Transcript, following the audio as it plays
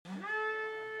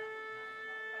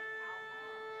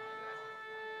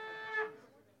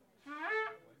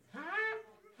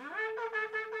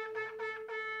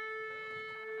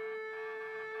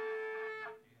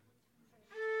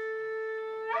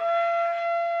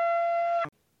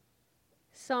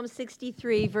Psalm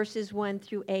 63, verses 1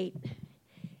 through 8,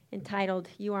 entitled,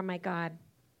 You Are My God.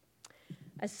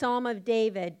 A psalm of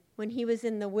David when he was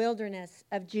in the wilderness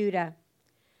of Judah.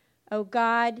 O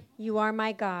God, you are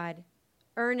my God.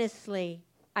 Earnestly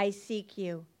I seek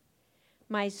you.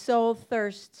 My soul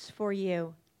thirsts for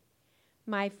you.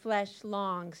 My flesh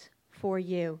longs for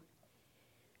you.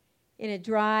 In a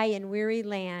dry and weary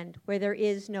land where there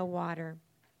is no water.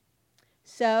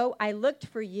 So I looked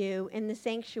for you in the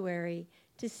sanctuary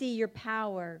to see your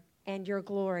power and your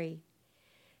glory.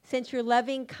 Since your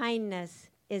loving kindness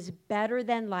is better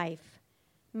than life,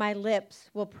 my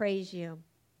lips will praise you.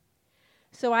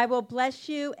 So I will bless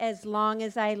you as long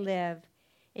as I live.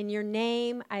 In your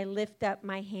name I lift up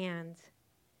my hands.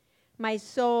 My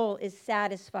soul is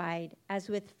satisfied as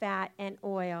with fat and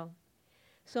oil.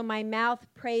 So my mouth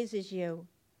praises you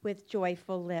with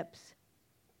joyful lips.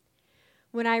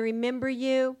 When I remember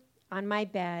you on my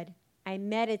bed, I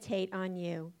meditate on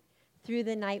you through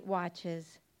the night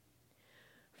watches.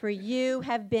 For you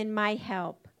have been my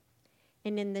help,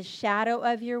 and in the shadow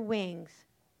of your wings,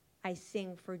 I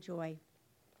sing for joy.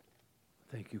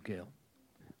 Thank you, Gail.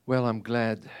 Well, I'm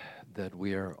glad that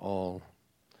we are all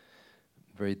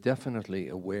very definitely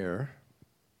aware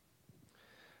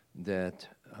that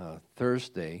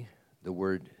Thursday, the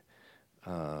word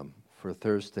for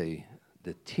Thursday,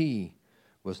 the T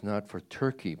was not for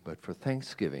turkey, but for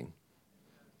Thanksgiving.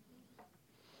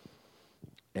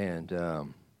 And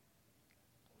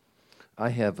I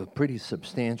have a pretty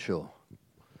substantial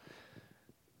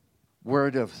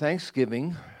word of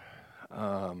thanksgiving.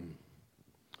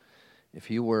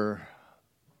 If you were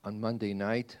on Monday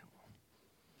night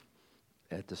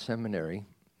at the seminary,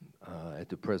 at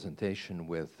the presentation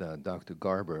with Dr.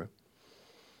 Garber,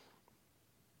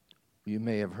 you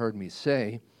may have heard me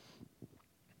say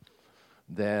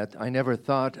that I never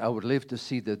thought I would live to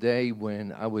see the day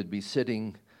when I would be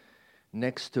sitting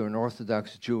next to an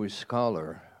Orthodox Jewish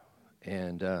scholar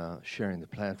and sharing the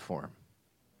platform.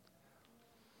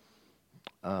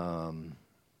 And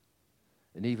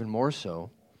even more so,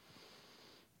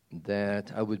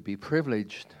 that I would be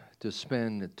privileged to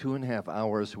spend 2.5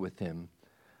 hours with him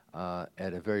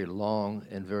at a very long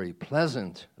and very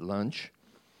pleasant lunch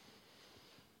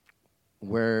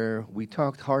where we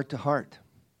talked heart to heart.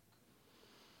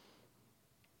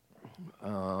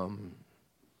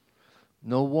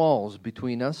 No walls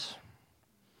between us,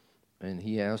 and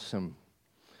he asked some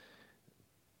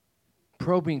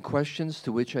probing questions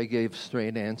to which I gave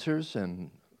straight answers,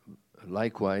 and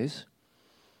likewise.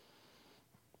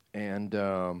 And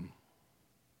the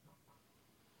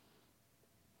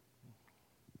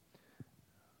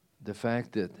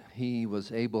fact that he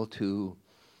was able to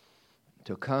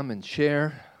come and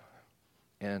share,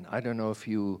 and I don't know if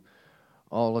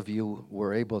all of you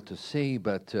were able to see,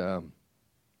 but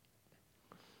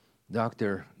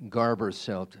Dr. Garber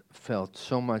felt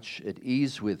so much at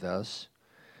ease with us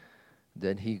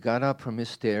that he got up from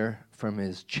his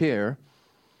chair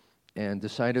and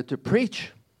decided to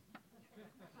preach.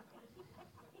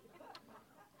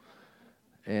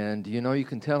 And you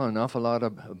can tell an awful lot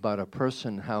about a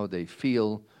person, how they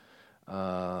feel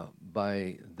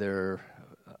by their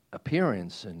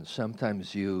appearance. And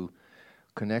sometimes you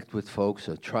connect with folks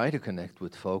or try to connect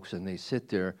with folks, and they sit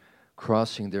there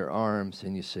crossing their arms,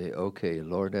 and you say, okay,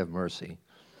 Lord have mercy.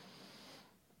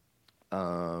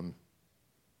 None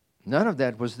of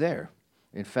that was there.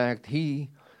 In fact, he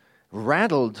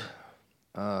rattled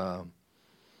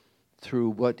through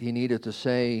what he needed to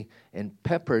say and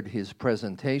peppered his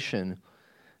presentation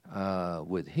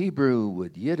with Hebrew,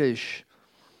 with Yiddish,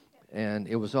 and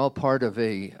it was all part of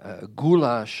a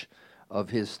goulash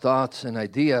of his thoughts and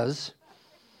ideas.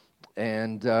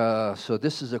 And so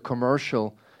this is a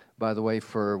commercial, by the way,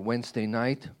 for Wednesday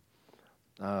night.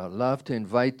 Love to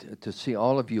invite to see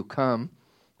all of you come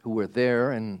who were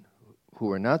there and who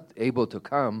were not able to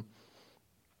come.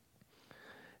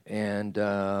 And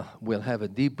we'll have a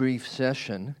debrief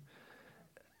session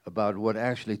about what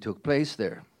actually took place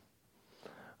there.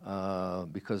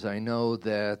 Because I know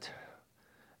that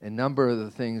a number of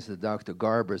the things that Dr.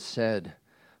 Garber said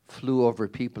flew over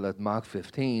people at Mach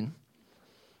 15.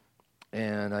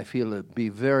 And I feel it'd be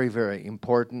very, very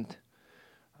important,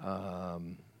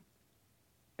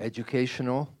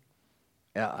 educational,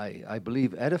 I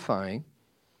believe edifying,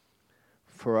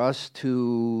 for us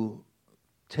to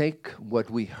take what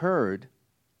we heard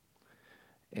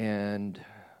and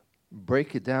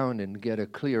break it down and get a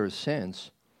clearer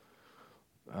sense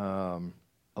of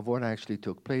what actually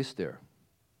took place there.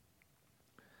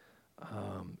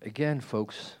 Again,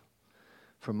 folks,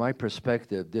 from my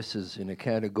perspective, this is in a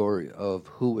category of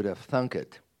who would have thunk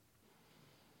it.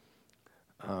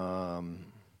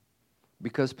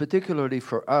 Because particularly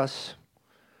for us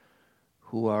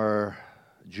who are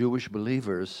Jewish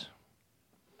believers,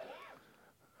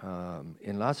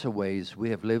 in lots of ways we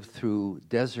have lived through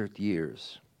desert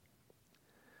years.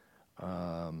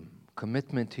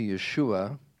 Commitment to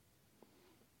Yeshua,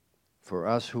 for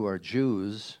us who are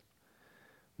Jews,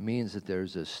 means that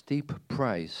there's a steep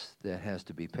price that has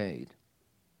to be paid.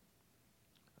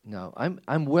 Now,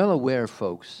 I'm well aware,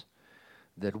 folks,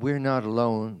 that we're not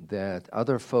alone, that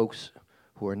other folks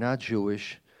who are not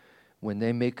Jewish, when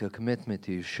they make a commitment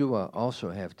to Yeshua,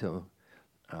 also have to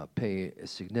pay a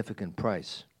significant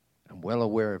price. I'm well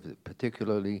aware of it,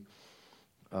 particularly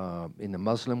in the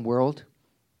Muslim world.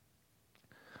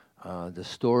 The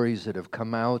stories that have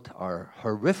come out are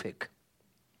horrific.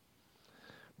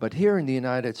 But here in the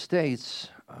United States,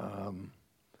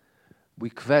 we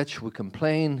kvetch, we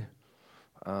complain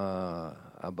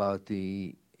about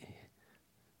the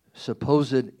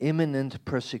supposed imminent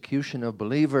persecution of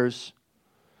believers.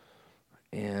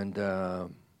 And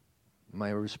my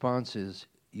response is,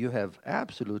 you have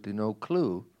absolutely no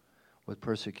clue what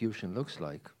persecution looks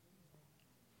like.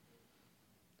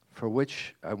 For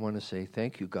which I want to say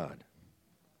thank you, God.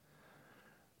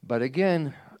 But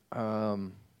again,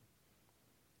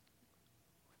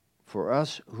 for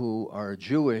us who are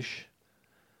Jewish,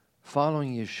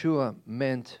 following Yeshua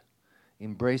meant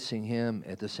embracing him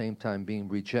at the same time being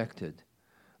rejected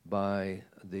by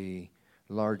the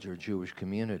larger Jewish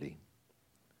community.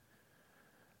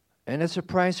 And it's a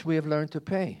price we have learned to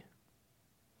pay,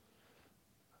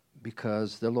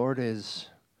 because the Lord is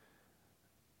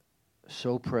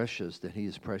so precious that he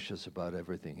is precious about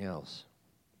everything else.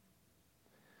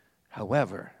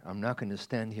 However, I'm not going to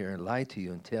stand here and lie to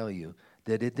you and tell you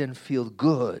that it didn't feel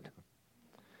good.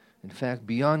 In fact,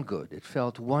 beyond good, it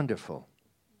felt wonderful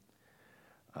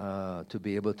to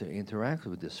be able to interact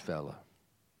with this fella.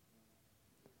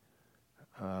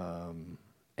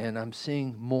 And I'm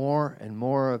seeing more and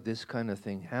more of this kind of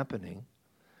thing happening.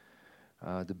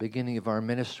 The beginning of our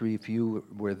ministry, if you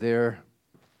were there,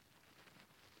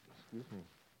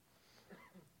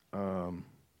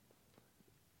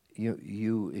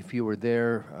 if you were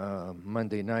there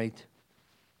Monday night,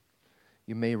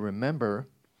 you may remember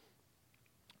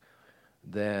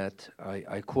that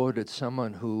I quoted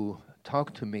someone who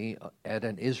talked to me at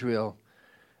an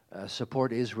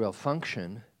Support Israel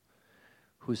function,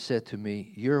 who said to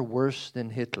me, "You're worse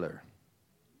than Hitler.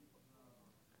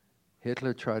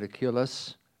 Hitler tried to kill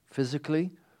us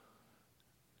physically.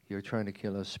 You're trying to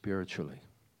kill us spiritually."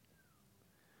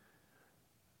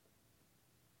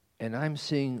 And I'm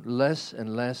seeing less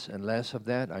and less and less of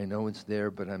that. I know it's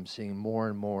there, but I'm seeing more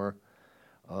and more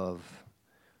of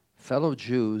fellow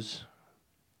Jews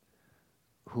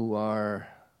who are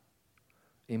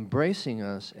embracing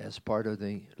us as part of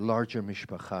the larger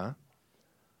mishpacha.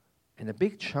 And a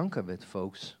big chunk of it,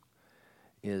 folks,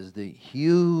 is the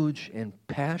huge and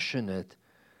passionate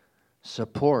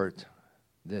support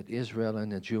that Israel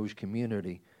and the Jewish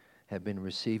community have been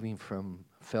receiving from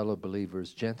fellow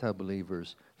believers, Gentile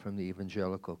believers, from the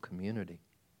evangelical community.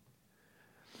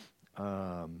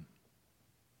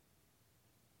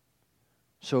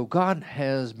 So God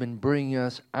has been bringing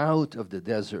us out of the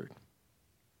desert.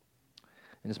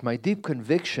 And it's my deep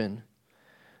conviction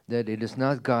that it is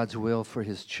not God's will for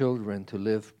his children to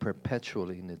live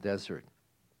perpetually in the desert.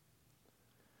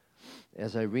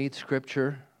 As I read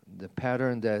Scripture, the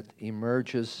pattern that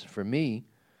emerges for me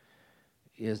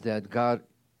is that God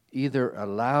either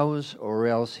allows or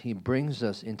else he brings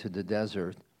us into the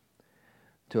desert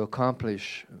to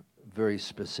accomplish very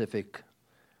specific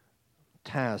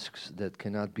tasks that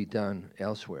cannot be done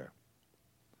elsewhere.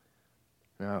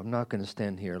 Now, I'm not going to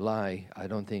stand here and lie. I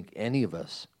don't think any of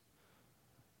us,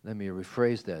 let me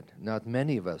rephrase that, not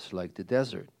many of us like the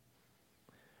desert.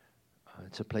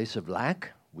 It's a place of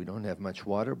lack. We don't have much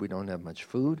water. We don't have much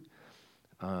food.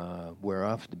 We're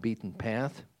off the beaten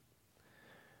path.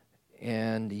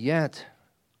 And yet,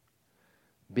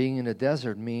 being in a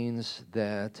desert means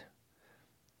that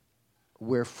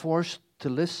we're forced to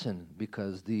listen,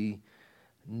 because the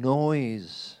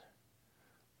noise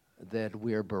that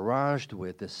we're barraged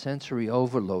with, the sensory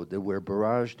overload that we're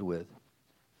barraged with,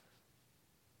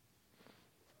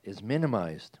 is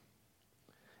minimized.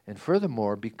 And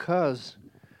furthermore, because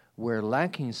we're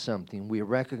lacking something, we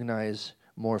recognize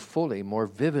more fully, more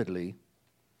vividly,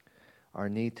 our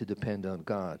need to depend on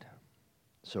God.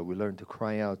 So we learn to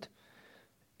cry out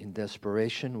in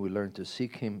desperation. We learn to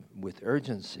seek him with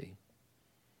urgency.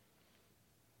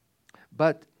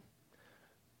 But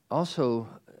also,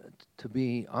 to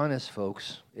be honest,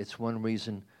 folks, it's one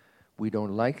reason we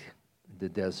don't like the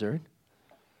desert.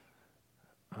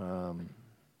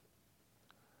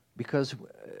 because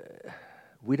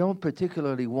we don't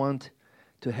particularly want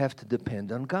to have to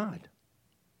depend on God.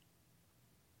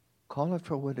 Call it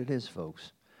for what it is,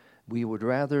 folks. We would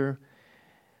rather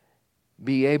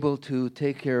be able to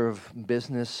take care of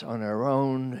business on our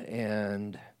own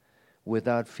and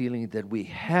without feeling that we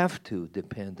have to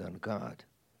depend on God.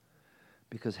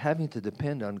 Because having to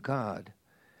depend on God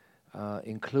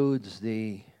includes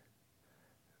the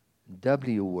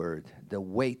W word, the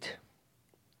weight.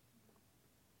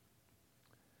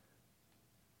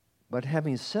 But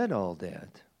having said all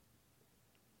that,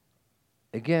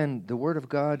 again, the Word of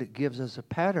God gives us a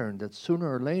pattern that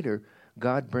sooner or later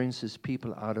God brings His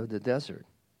people out of the desert.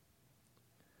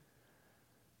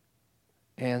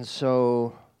 And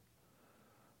so,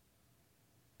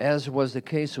 as was the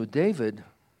case with David,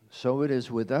 so it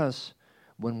is with us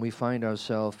when we find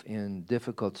ourselves in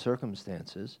difficult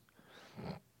circumstances.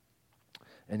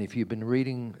 And if you've been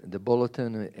reading the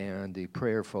bulletin and the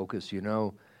prayer focus, you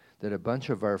know that a bunch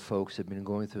of our folks have been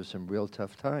going through some real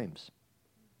tough times.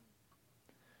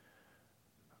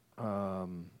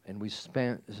 And we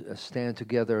stand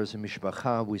together as a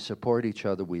mishpacha, we support each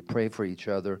other, we pray for each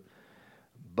other.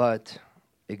 But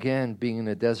again, being in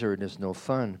a desert is no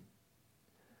fun.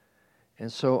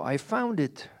 And so I found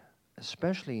it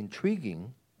especially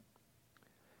intriguing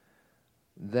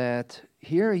that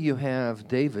here you have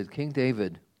David, King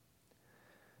David,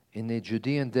 in the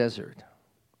Judean desert,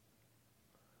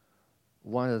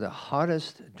 one of the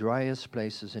hottest, driest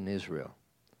places in Israel.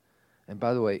 And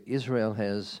by the way, Israel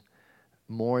has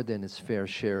more than its fair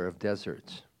share of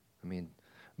deserts. I mean,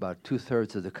 about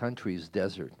 2/3 of the country is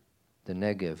desert, the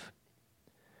Negev.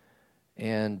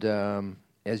 And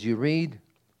as you read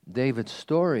David's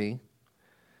story,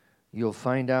 you'll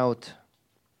find out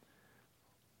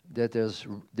that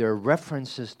there are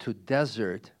references to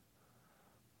desert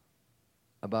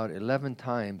about 11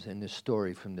 times in this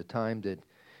story, from the time that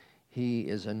he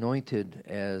is anointed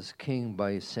as king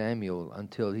by Samuel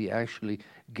until he actually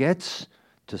gets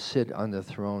to sit on the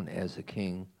throne as a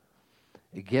king.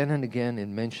 Again and again it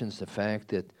mentions the fact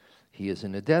that he is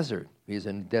in a desert. He's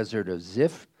in the desert of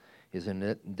Ziph. He's in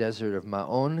the desert of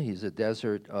Maon. He's in the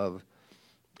desert of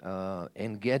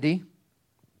En-Gedi.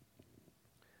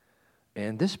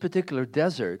 And this particular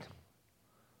desert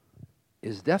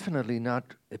is definitely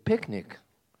not a picnic,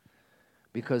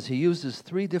 because he uses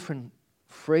 3 different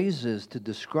phrases to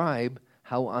describe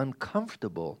how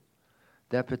uncomfortable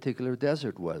that particular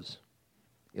desert was.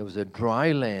 It was a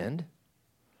dry land.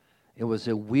 It was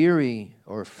a weary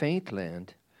or faint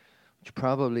land, which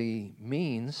probably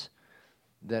means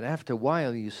that after a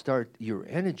while your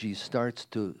energy starts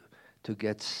to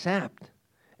get sapped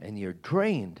and you're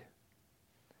drained.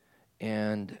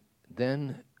 And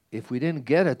then if we didn't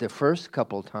get it the first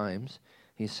couple times,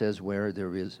 he says where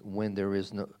there is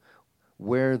no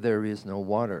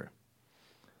water.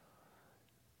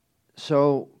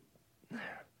 So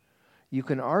you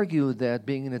can argue that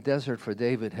being in the desert for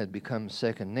David had become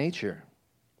second nature.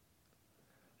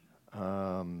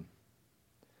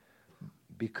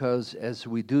 Because as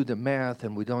we do the math,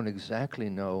 and we don't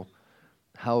exactly know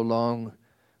how long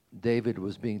David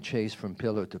was being chased from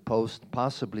pillar to post,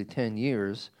 possibly 10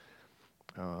 years.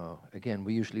 Again,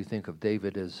 we usually think of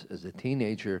David as a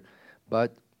teenager,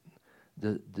 but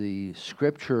the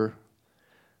scripture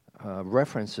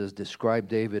references describe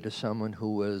David as someone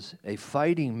who was a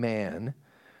fighting man,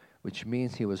 which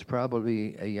means he was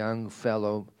probably a young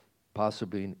fellow,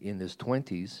 possibly in his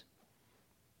 20s.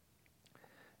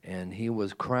 And he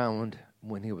was crowned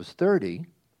when he was 30.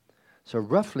 So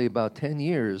roughly about 10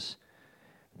 years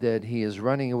that he is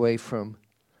running away from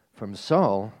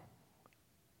Saul.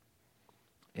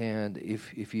 And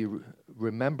if you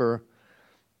remember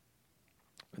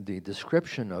the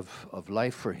description of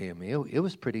life for him, it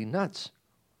was pretty nuts.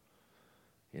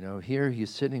 You know, here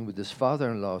he's sitting with his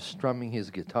father-in-law strumming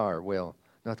his guitar. Well,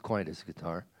 not quite his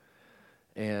guitar.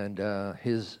 And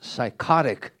his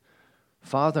psychotic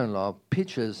father-in-law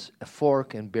pitches a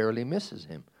fork and barely misses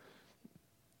him.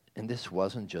 And this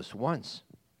wasn't just once.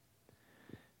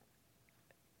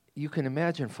 You can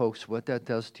imagine, folks, what that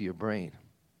does to your brain.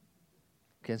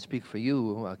 I can't speak for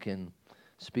you, I can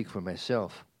speak for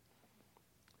myself.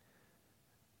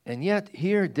 And yet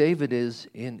here David is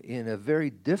in a very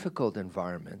difficult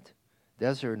environment,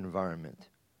 desert environment.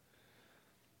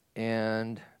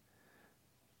 And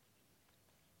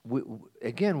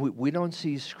we don't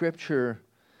see Scripture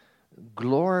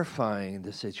glorifying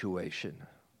the situation.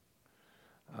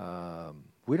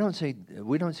 We don't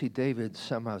see David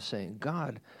somehow saying,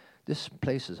 God, this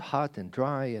place is hot and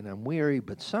dry and I'm weary,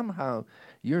 but somehow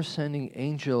you're sending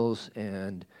angels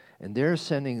and they're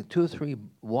sending 2 or 3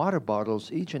 water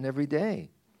bottles each and every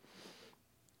day.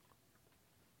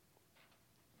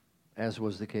 as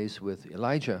was the case with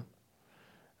Elijah.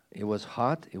 It was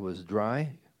hot, it was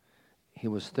dry, he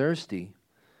was thirsty.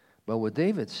 But what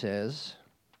David says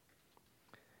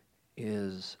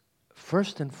is,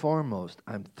 first and foremost,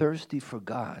 I'm thirsty for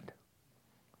God.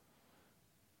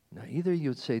 Now, either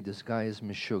you'd say this guy is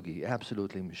Meshuggah,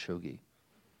 absolutely Meshuggah.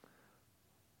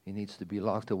 He needs to be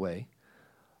locked away.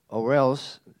 Or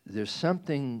else there's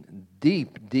something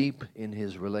deep, deep in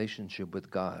his relationship with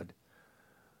God.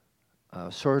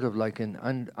 Sort of like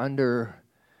an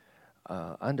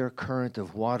undercurrent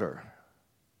of water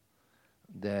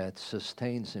that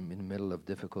sustains him in the middle of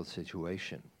difficult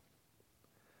situation.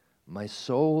 My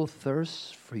soul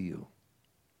thirsts for you.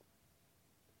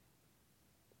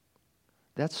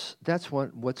 That's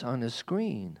what's on the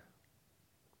screen.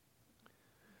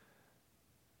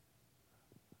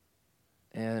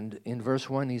 And in verse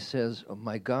 1 he says, oh,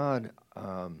 my God,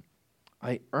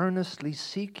 I earnestly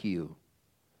seek you.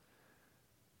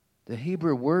 The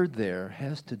Hebrew word there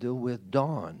has to do with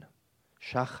dawn,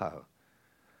 shachar.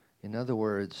 In other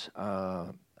words,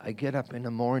 I get up in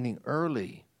the morning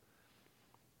early,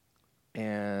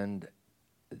 and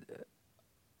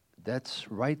that's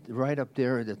right up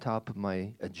there at the top of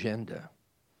my agenda.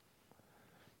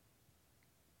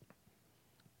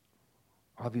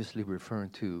 Obviously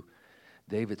referring to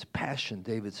David's passion,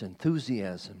 David's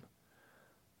enthusiasm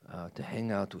to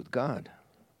hang out with God.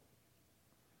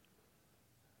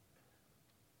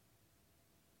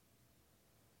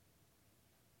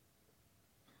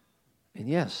 And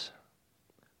yes,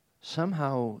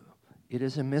 somehow it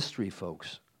is a mystery,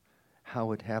 folks,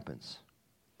 how it happens.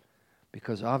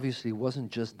 Because obviously it wasn't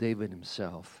just David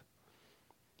himself,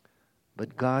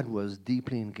 but God was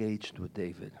deeply engaged with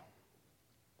David.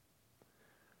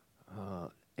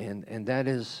 And that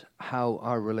is how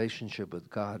our relationship with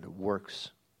God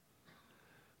works.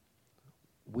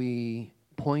 We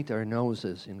point our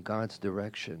noses in God's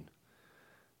direction,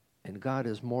 and God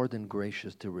is more than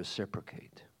gracious to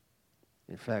reciprocate.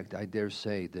 In fact, I dare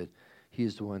say that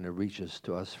He's the one that reaches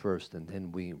to us first, and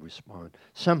then we respond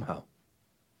somehow.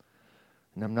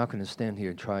 And I'm not going to stand here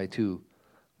and try to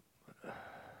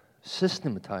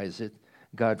systematize it.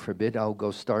 God forbid, I'll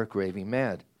go stark raving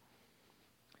mad.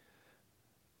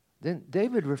 Then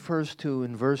David refers to,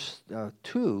 in verse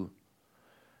 2,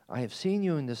 I have seen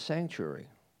you in the sanctuary.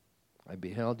 I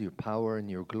beheld your power and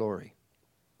your glory.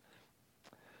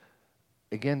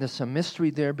 Again, there's some mystery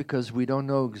there because we don't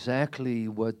know exactly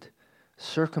what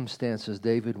circumstances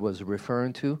David was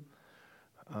referring to,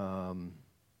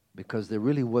 because there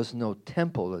really was no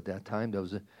temple at that time. There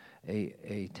was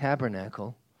a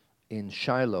tabernacle in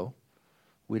Shiloh.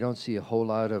 We don't see a whole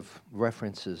lot of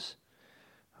references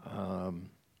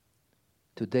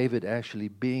to David actually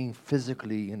being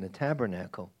physically in the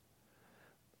tabernacle.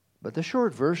 But the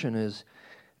short version is,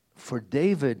 for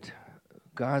David,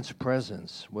 God's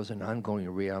presence was an ongoing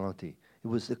reality. It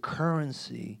was the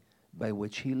currency by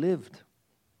which he lived.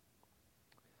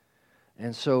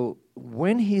 And so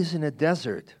when he's in a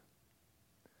desert,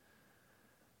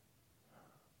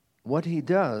 what he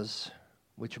does,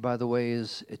 which by the way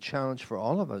is a challenge for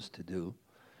all of us to do,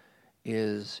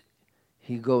 is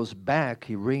he goes back,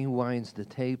 he rewinds the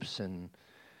tapes and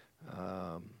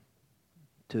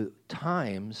to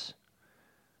times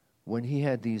when he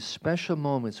had these special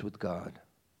moments with God.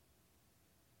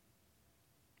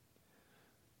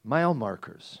 Mile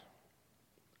markers.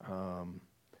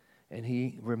 And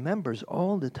he remembers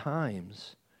all the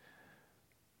times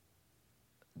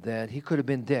that he could have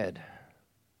been dead,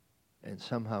 and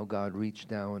somehow God reached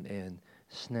down and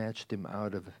snatched him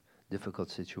out of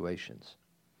difficult situations.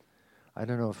 I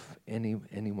don't know if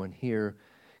anyone here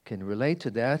can relate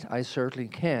to that. I certainly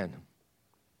can.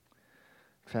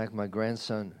 In fact, my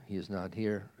grandson, he is not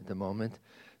here at the moment,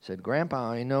 said,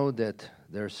 Grandpa, I know that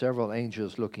there are several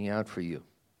angels looking out for you.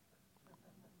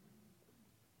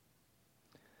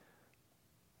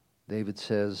 David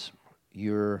says,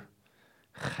 your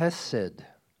chesed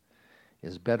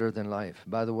is better than life.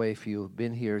 By the way, if you've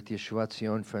been here at Yeshuat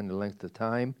Zion for any length of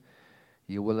time,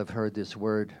 you will have heard this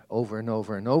word over and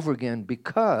over and over again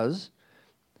because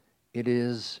it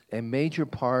is a major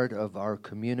part of our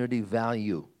community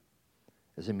value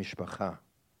as a mishpacha.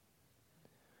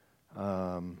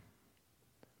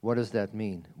 What does that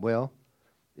mean? Well,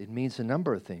 it means a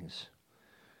number of things.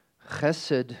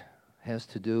 Chesed has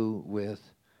to do with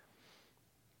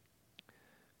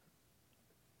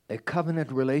a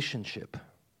covenant relationship.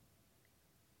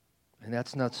 And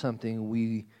that's not something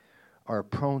we are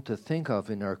prone to think of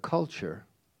in our culture.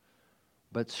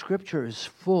 But Scripture is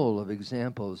full of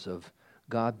examples of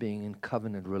God being in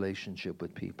covenant relationship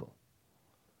with people.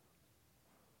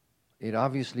 It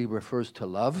obviously refers to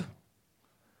love.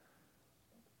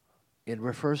 it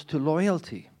refers to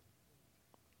loyalty.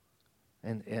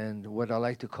 And what I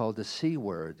like to call the C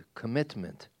word,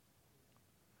 commitment.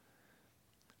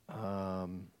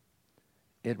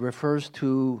 It refers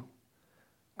to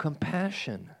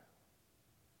compassion.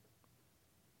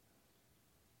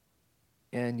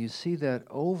 And you see that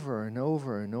over and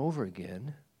over and over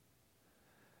again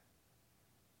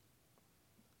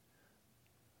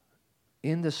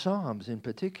in the Psalms in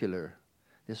particular.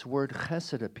 This word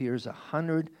chesed appears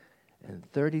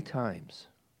 130 times.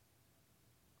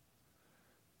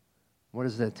 What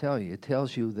does that tell you? It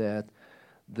tells you that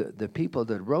the people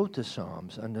that wrote the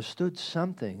Psalms understood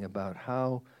something about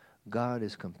how God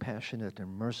is compassionate and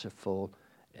merciful.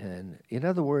 And in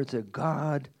other words, that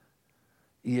God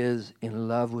is in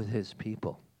love with his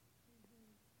people.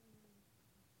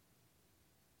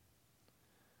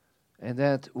 And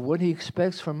that what he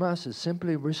expects from us is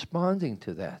simply responding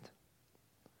to that.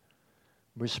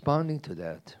 Responding to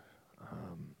that.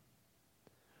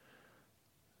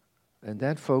 And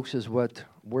that, folks, is what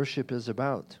worship is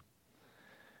about.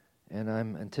 And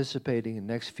I'm anticipating in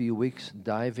the next few weeks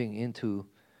diving into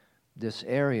this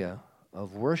area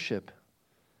of worship,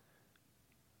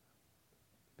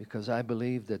 because I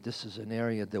believe that this is an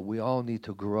area that we all need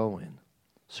to grow in,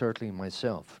 certainly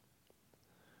myself.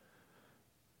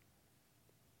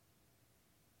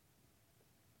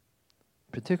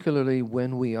 Particularly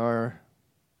when we are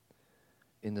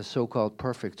in the so-called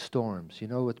perfect storms. You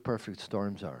know what perfect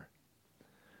storms are?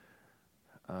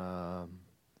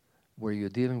 Where you're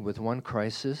dealing with one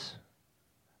crisis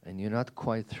and you're not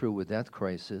quite through with that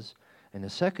crisis, and a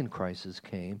second crisis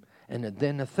came, and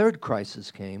then a third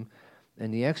crisis came,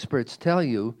 and the experts tell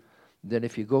you that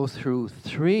if you go through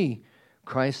 3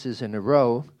 crises in a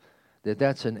row,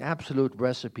 that's an absolute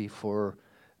recipe for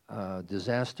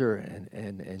disaster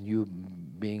and you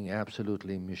being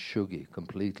absolutely mishugi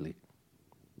completely.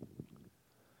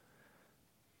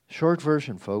 Short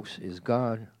version, folks, is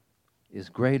God is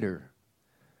greater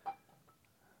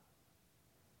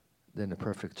than a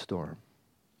perfect storm.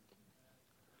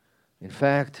 In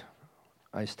fact,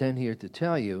 I stand here to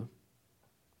tell you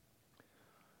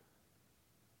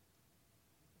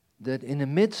that in the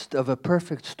midst of a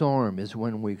perfect storm is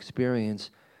when we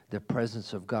experience the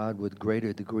presence of God with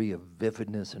greater degree of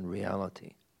vividness and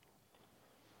reality.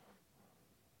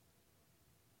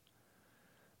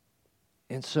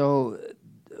 And so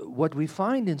what we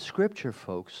find in Scripture,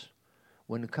 folks,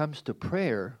 when it comes to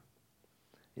prayer,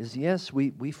 is yes,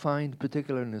 we find,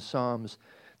 particularly in the Psalms,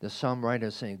 the psalm writer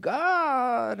saying,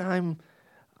 God, I'm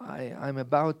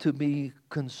about to be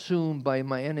consumed by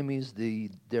my enemies.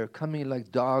 They're coming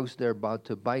like dogs. They're about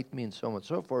to bite me, and so on and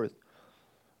so forth.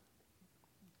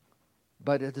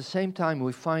 But at the same time,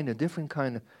 we find a different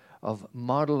kind of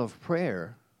model of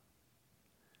prayer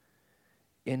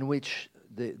in which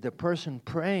the person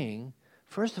praying,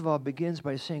 first of all, begins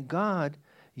by saying, God,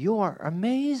 you are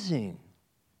amazing.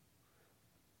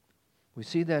 We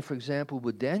see that, for example,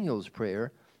 with Daniel's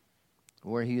prayer,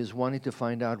 where he is wanting to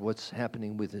find out what's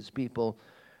happening with his people,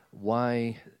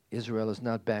 why Israel is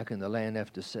not back in the land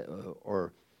after,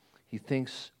 or he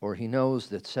thinks, or he knows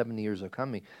that 7 years are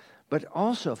coming. But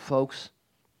also, folks,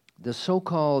 the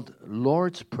so-called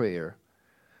Lord's Prayer,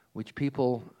 which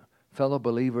fellow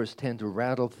believers tend to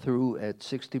rattle through at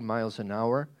 60 miles an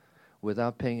hour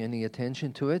without paying any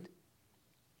attention to it,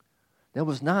 that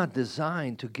was not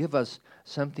designed to give us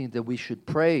something that we should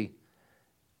pray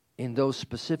in those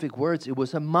specific words. It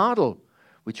was a model,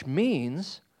 which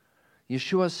means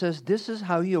Yeshua says, this is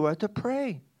how you are to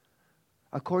pray,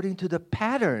 according to the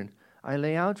pattern I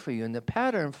lay out for you. And the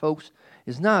pattern, folks,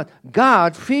 is not,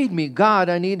 God, feed me, God,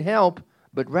 I need help,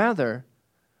 but rather,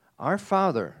 our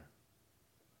Father,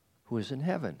 who is in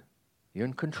heaven, you're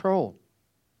in control.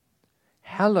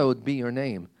 Hallowed be your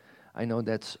name. I know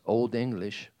that's old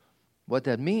English. What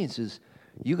that means is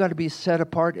you got to be set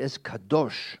apart as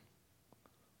kadosh,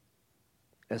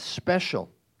 as special,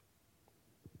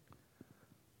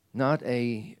 not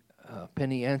a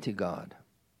penny anti-God.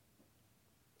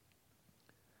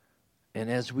 And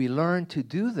as we learn to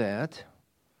do that,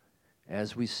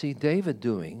 as we see David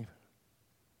doing,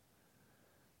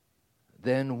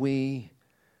 then we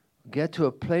get to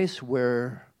a place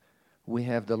where we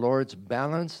have the Lord's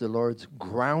balance, the Lord's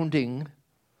grounding,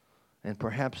 and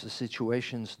perhaps the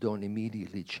situations don't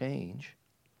immediately change.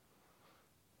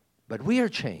 But we are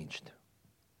changed.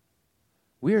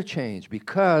 We are changed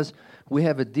because we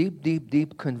have a deep, deep,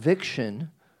 deep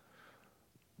conviction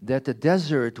that the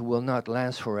desert will not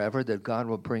last forever, that God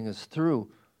will bring us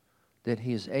through, that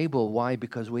He is able. Why?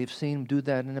 Because we've seen Him do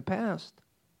that in the past.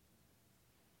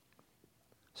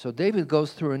 So David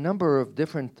goes through a number of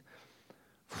different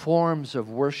forms of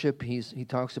worship. He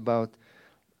talks about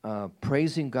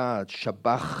praising God,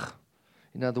 shabach.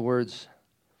 In other words,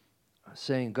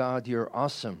 saying, God, you're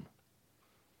awesome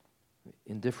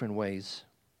in different ways.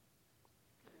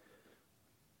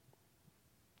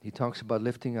 He talks about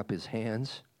lifting up his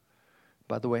hands.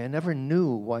 By the way, I never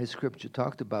knew why Scripture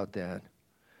talked about that.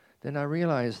 Then I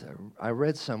realized, I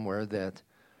read somewhere that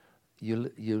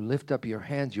you lift up your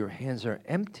hands are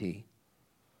empty,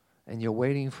 and you're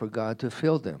waiting for God to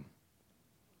fill them.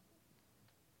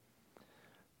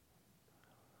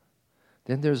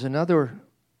 Then there's another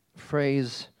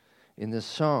phrase in this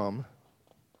psalm,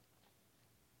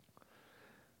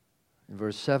 in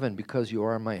verse 7, because you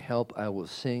are my help, I will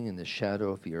sing in the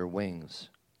shadow of your wings.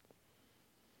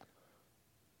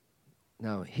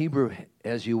 Now, Hebrew,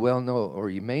 as you well know, or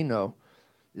you may know,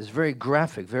 is very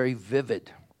graphic, very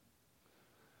vivid.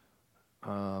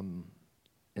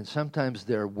 And sometimes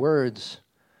there are words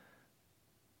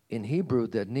in Hebrew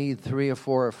that need 3 or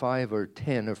 4 or 5 or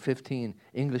 10 or 15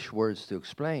 English words to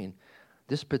explain.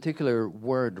 This particular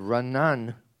word,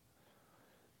 ranan,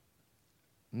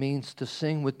 means to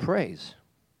sing with praise.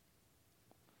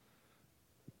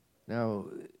 Now,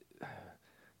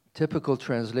 typical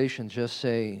translations just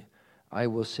say, I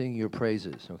will sing your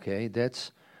praises, okay?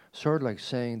 That's sort of like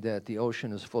saying that the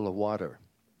ocean is full of water.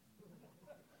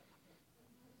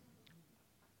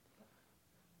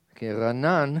 Okay,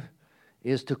 ranan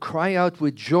is to cry out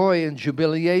with joy and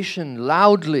jubilation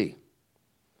loudly.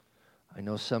 I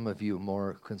know some of you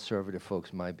more conservative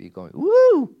folks might be going,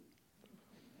 woo!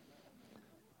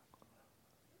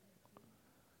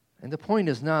 And the point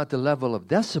is not the level of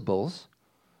decibels.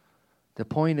 The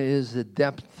point is the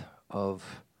depth of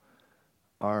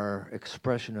our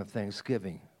expression of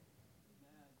thanksgiving.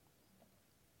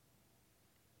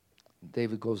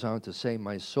 David goes on to say,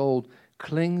 my soul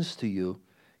clings to you.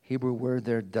 Hebrew word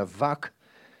there, davak,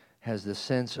 has the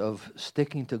sense of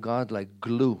sticking to God like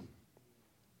glue.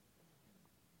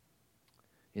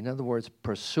 In other words,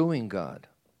 pursuing God.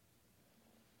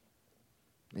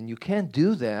 And you can't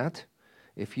do that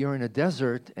if you're in a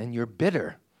desert and you're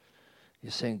bitter.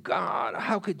 You're saying, God,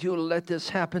 how could you let this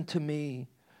happen to me?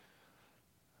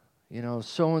 You know,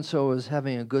 so-and-so is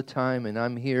having a good time and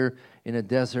I'm here in a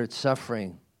desert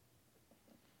suffering.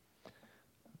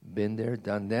 Been there,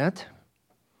 done that.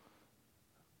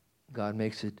 God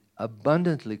makes it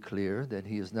abundantly clear that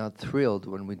He is not thrilled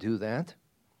when we do that.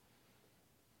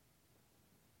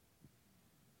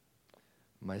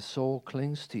 My soul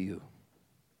clings to you.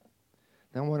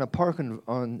 Now I want to park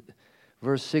on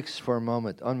verse 6 for a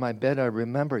moment. On my bed I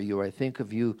remember you. I think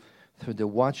of you through the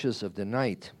watches of the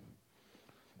night.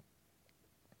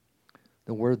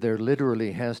 The word there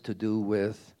literally has to do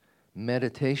with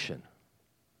meditation.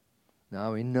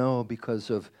 Now we know because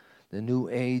of the New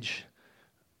Age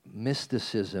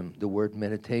mysticism, the word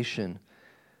meditation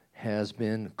has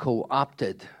been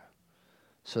co-opted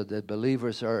so that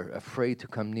believers are afraid to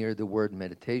come near the word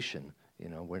meditation. You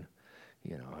know, when,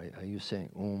 you know, are you saying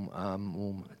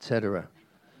etc.?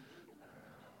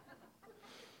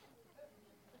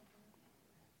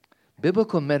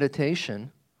 Biblical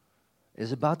meditation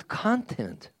is about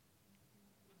content.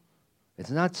 It's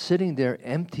not sitting there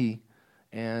empty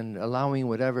and allowing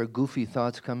whatever goofy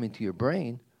thoughts come into your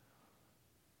brain.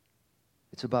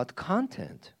 It's about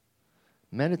content.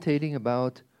 Meditating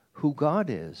about who God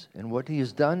is and what He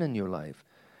has done in your life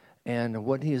and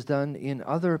what He has done in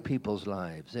other people's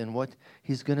lives and what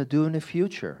He's going to do in the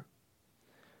future.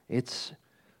 It's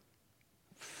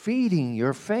feeding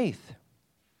your faith.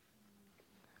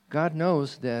 God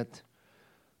knows that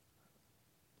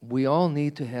we all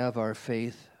need to have our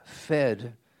faith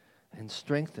fed and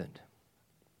strengthened.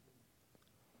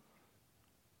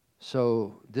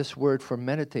 So this word for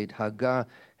meditate, Haggah,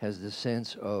 has the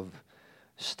sense of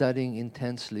studying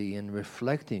intensely and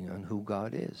reflecting on who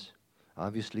God is.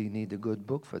 Obviously, you need a good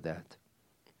book for that.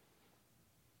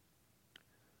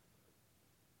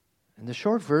 And the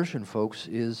short version, folks,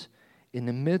 is in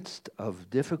the midst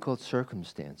of difficult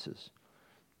circumstances,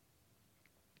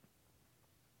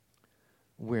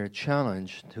 we're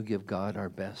challenged to give God our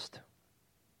best.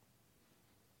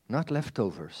 Not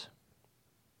leftovers,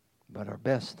 but our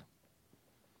best.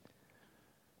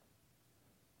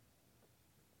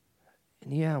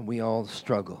 And yeah, we all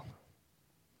struggle.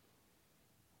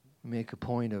 Make a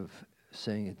point of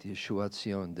saying at Yeshuat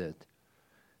Zion that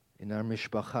in our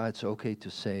mishpacha it's okay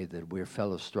to say that we're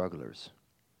fellow strugglers.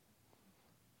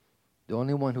 The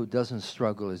only one who doesn't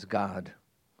struggle is God,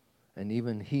 and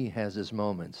even He has His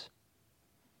moments.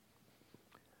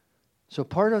 So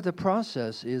part of the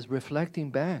process is reflecting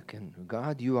back, and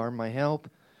God, you are my help.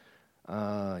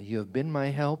 You have been my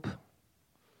help.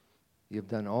 You've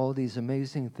done all these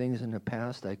amazing things in the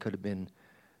past. I could have been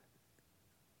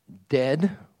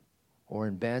dead or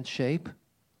in bad shape.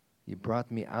 You brought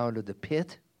me out of the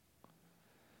pit.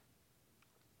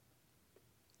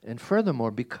 And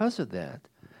furthermore, because of that,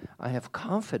 I have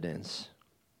confidence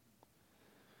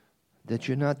that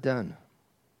you're not done.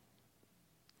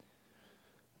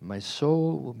 My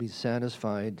soul will be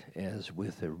satisfied as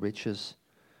with the richest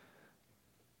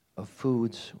of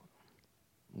foods.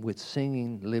 With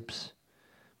singing lips,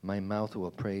 my mouth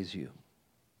will praise you.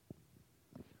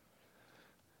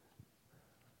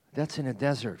 That's in a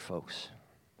desert, folks.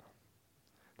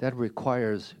 That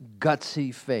requires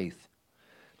gutsy faith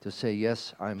to say,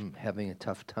 yes, I'm having a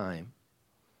tough time,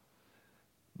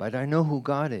 but I know who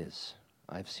God is.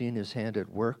 I've seen His hand at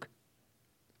work.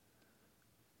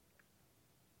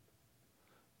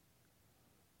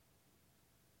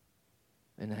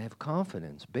 And I have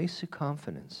confidence, basic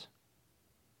confidence,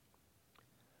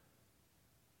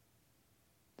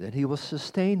 that He will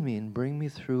sustain me and bring me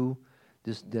through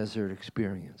this desert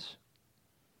experience.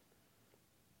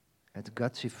 That's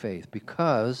gutsy faith,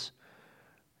 because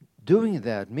doing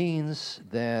that means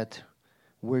that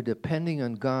we're depending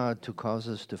on God to cause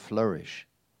us to flourish.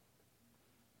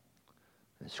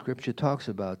 The Scripture talks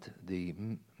about the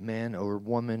man or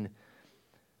woman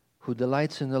who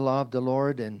delights in the law of the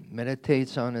Lord and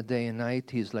meditates on it day and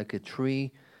night. He's like a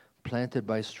tree planted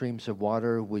by streams of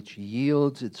water, which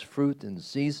yields its fruit in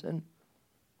season.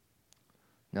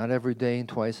 Not every day and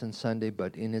twice on Sunday,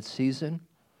 but in its season,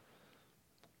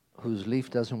 whose leaf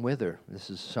doesn't wither. This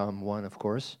is Psalm 1, of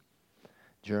course.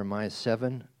 Jeremiah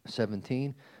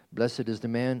 7:17. Blessed is the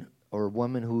man or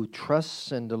woman who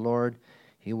trusts in the Lord.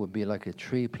 He will be like a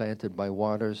tree planted by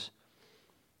waters.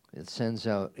 It sends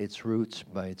out its roots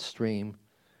by its stream,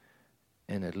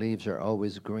 and its leaves are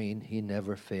always green. He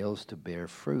never fails to bear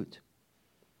fruit.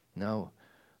 Now,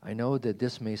 I know that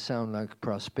this may sound like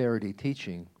prosperity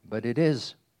teaching, but it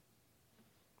is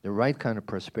the right kind of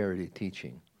prosperity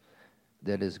teaching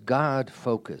that is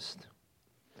God-focused.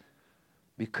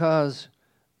 Because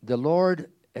the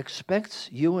Lord expects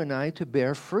you and I to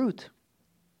bear fruit.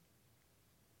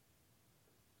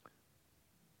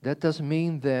 That doesn't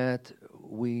mean that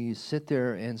we sit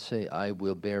there and say, I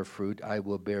will bear fruit, I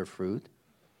will bear fruit.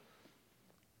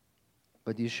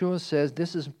 But Yeshua says,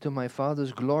 this is to my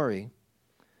Father's glory,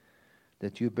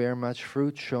 that you bear much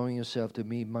fruit, showing yourself to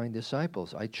be my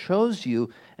disciples. I chose you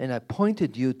and I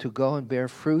appointed you to go and bear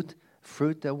fruit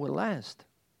that will last.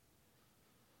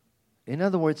 In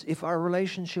other words, if our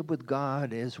relationship with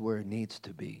God is where it needs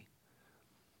to be,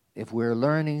 if we're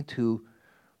learning to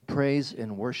praise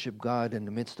and worship God in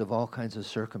the midst of all kinds of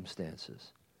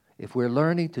circumstances, if we're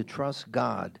learning to trust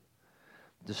God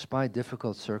despite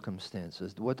difficult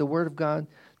circumstances, what the Word of God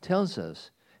tells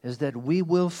us is that we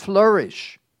will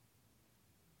flourish.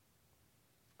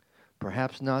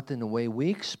 Perhaps not in the way we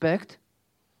expect,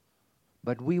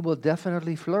 but we will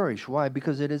definitely flourish. Why?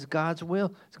 Because it is God's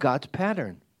will. It's God's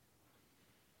pattern.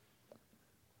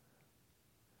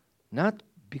 Not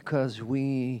because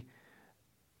we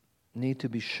need to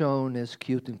be shown as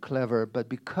cute and clever, but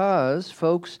because,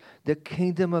 folks, the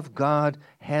kingdom of God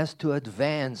has to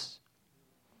advance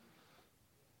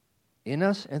in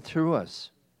us and through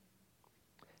us.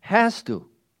 Has to.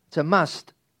 It's a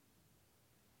must.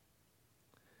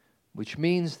 Which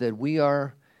means that we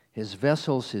are His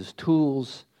vessels, His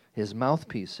tools, His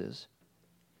mouthpieces.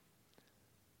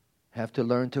 Have to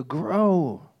learn to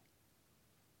grow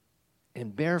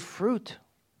and bear fruit.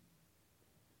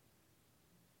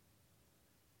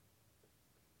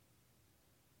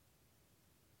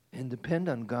 And depend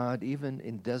on God even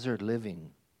in desert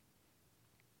living.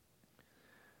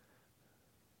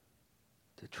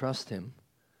 To trust Him,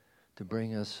 to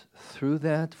bring us through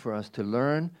that, for us to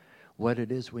learn what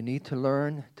it is we need to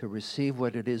learn, to receive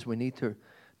what it is we need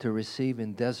to receive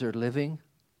in desert living,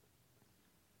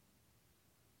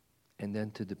 and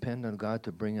then to depend on God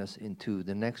to bring us into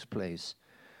the next place,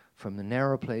 from the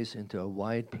narrow place into a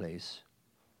wide place.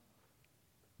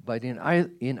 But in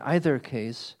either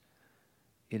case,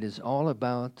 it is all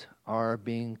about our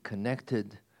being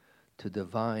connected to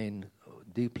divine,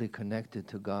 deeply connected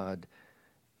to God,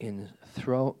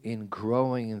 in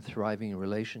growing and thriving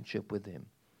relationship with Him.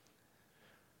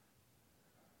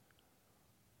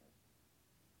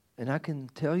 And I can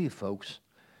tell you, folks,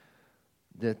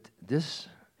 that this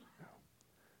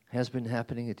has been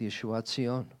happening at Yeshuat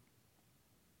Zion.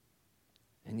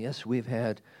 And yes, we've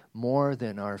had more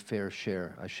than our fair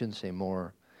share. I shouldn't say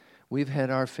more. We've had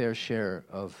our fair share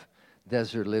of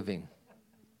desert living.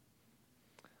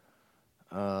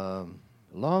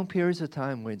 Long periods of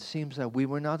time where it seems that we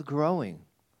were not growing.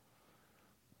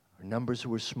 Our numbers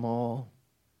were small.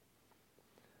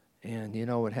 And you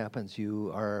know what happens?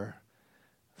 You are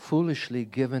foolishly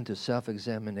given to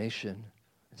self-examination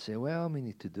and say, well, we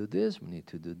need to do this, we need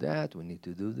to do that, we need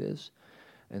to do this.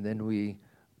 And then we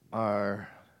are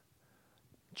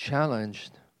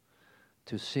challenged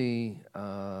to see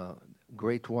a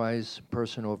great wise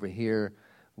person over here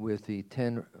with the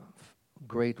 10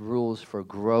 great rules for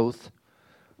growth,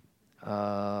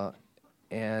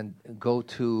 and go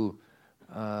to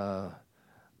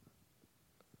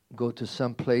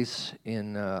some place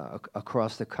in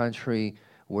across the country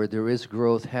where there is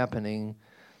growth happening,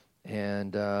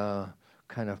 and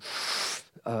kind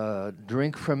of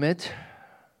drink from it,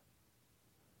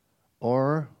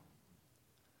 or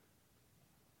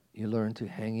you learn to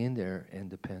hang in there and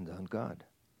depend on God.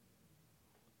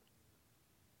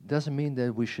 Doesn't mean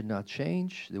that we should not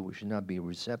change, that we should not be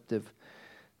receptive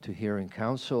to hearing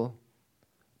counsel,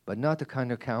 but not the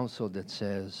kind of counsel that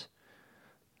says,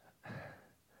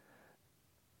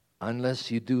 unless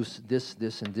you do this,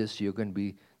 this, and this, you're going to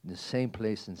be in the same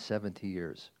place in 70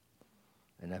 years.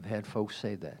 And I've had folks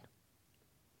say that.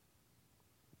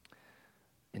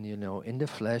 And you know, in the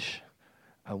flesh,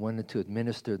 I wanted to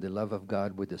administer the love of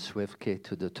God with a swift kick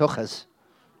to the tochas.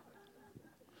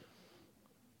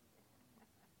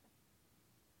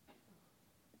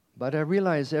 But I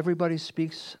realize everybody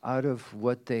speaks out of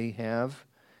what they have,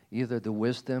 either the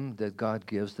wisdom that God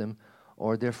gives them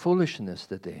or their foolishness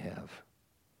that they have.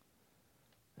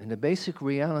 And the basic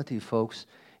reality, folks,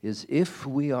 is if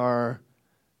we are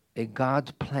a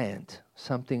God plant,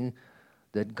 something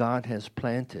that God has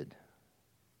planted,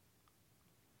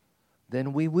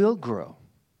 then we will grow.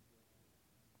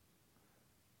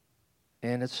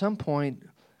 And at some point,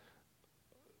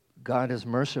 God is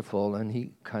merciful, and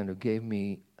He kind of gave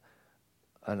me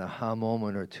an aha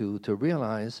moment or two to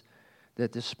realize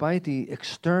that despite the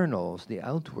externals, the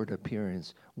outward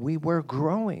appearance, we were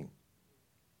growing.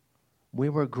 We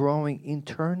were growing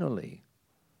internally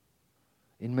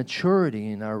in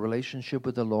maturity in our relationship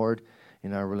with the Lord,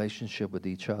 in our relationship with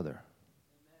each other.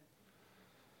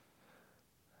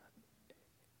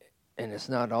 And it's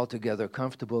not altogether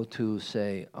comfortable to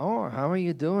say, oh, how are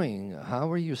you doing?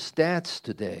 How are your stats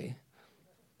today?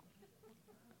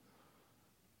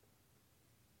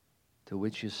 To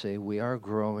which you say, we are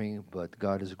growing, but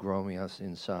God is growing us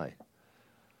inside.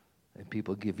 And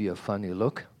people give you a funny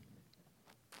look.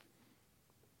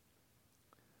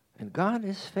 And God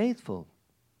is faithful,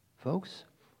 folks.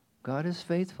 God is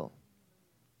faithful.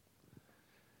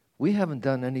 We haven't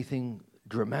done anything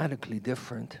dramatically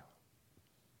different.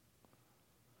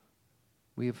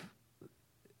 We've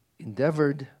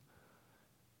endeavored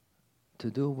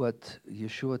to do what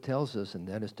Yeshua tells us, and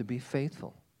that is to be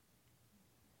faithful.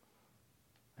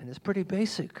 And it's pretty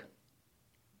basic.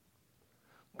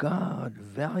 God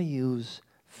values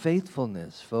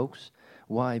faithfulness, folks.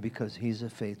 Why? Because He's a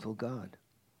faithful God.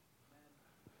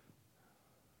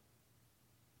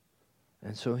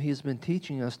 And so He's been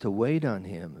teaching us to wait on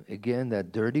Him. Again,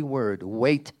 that dirty word,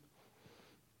 wait.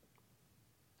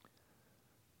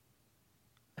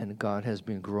 And God has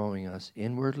been growing us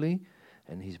inwardly,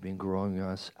 and He's been growing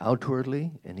us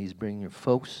outwardly, and He's bringing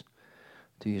folks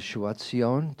to Yeshuat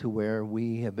Zion, to where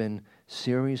we have been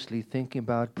seriously thinking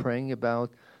about, praying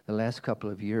about the last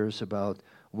couple of years about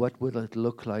what would it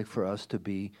look like for us to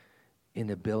be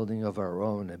in a building of our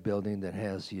own, a building that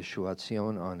has Yeshuat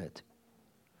Zion on it.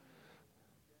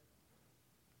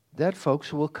 That,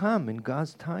 folks, will come in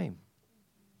God's time.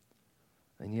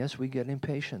 And yes, we get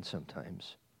impatient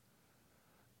sometimes.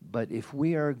 But if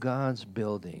we are God's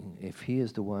building, if He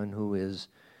is the one who is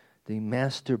the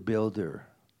master builder,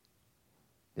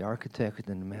 the architect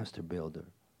and the master builder,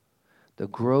 the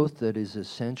growth that is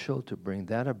essential to bring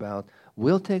that about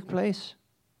will take place.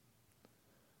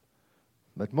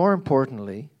 But more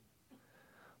importantly,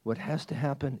 what has to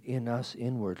happen in us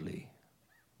inwardly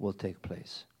will take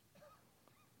place.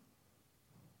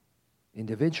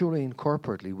 Individually and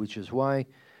corporately, which is why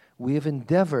we have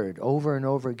endeavored over and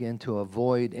over again to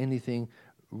avoid anything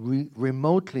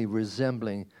remotely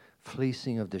resembling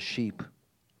fleecing of the sheep,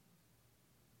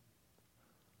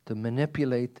 to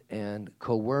manipulate and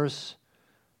coerce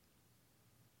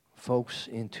folks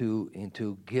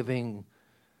into giving.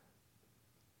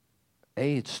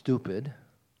 A, it's stupid.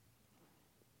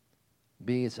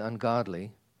 B, it's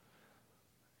ungodly.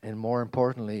 And more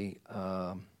importantly,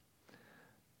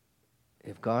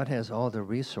 if God has all the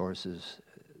resources,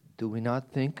 do we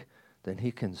not think that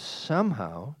He can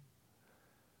somehow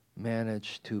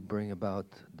manage to bring about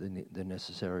the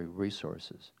necessary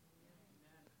resources?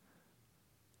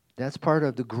 That's part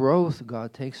of the growth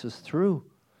God takes us through.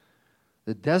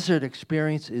 The desert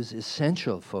experience is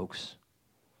essential, folks.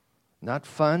 Not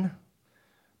fun,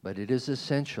 but it is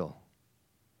essential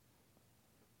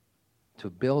to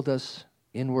build us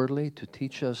inwardly, to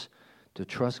teach us to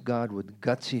trust God with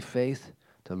gutsy faith,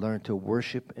 to learn to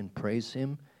worship and praise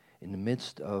Him in the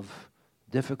midst of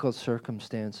difficult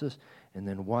circumstances, and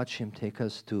then watch Him take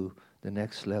us to the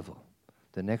next level,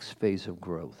 the next phase of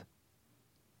growth.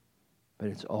 But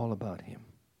it's all about Him.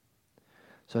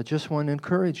 So I just want to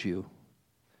encourage you,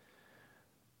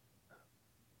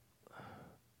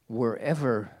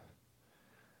 wherever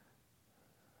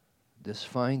this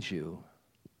finds you,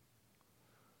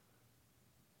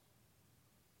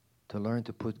 to learn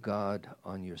to put God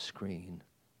on your screen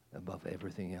above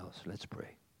everything else. Let's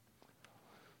pray.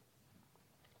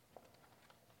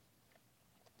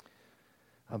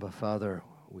 Abba, Father,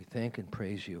 we thank and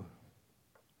praise you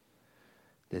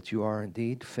that you are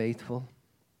indeed faithful,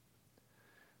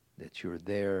 that you're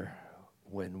there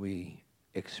when we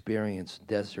experience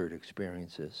desert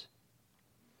experiences.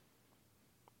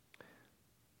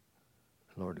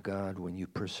 Lord God, when you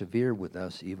persevere with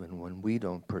us, even when we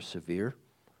don't persevere,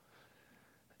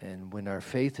 and when our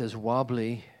faith is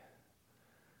wobbly,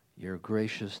 you're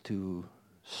gracious to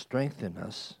strengthen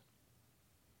us.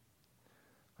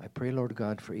 I pray, Lord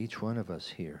God, for each one of us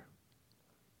here,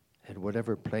 at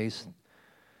whatever place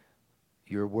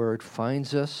your word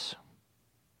finds us.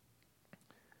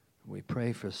 We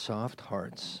pray for soft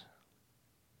hearts,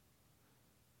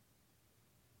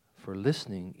 for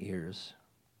listening ears,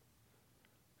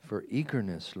 for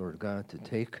eagerness, Lord God, to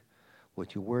take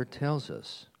what your word tells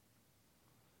us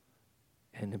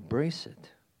and embrace it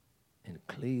and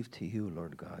cleave to you,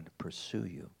 Lord God, pursue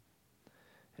you,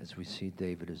 as we see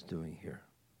David is doing here.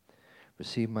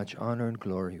 Receive much honor and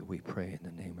glory, we pray, in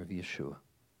the name of Yeshua.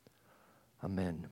 Amen.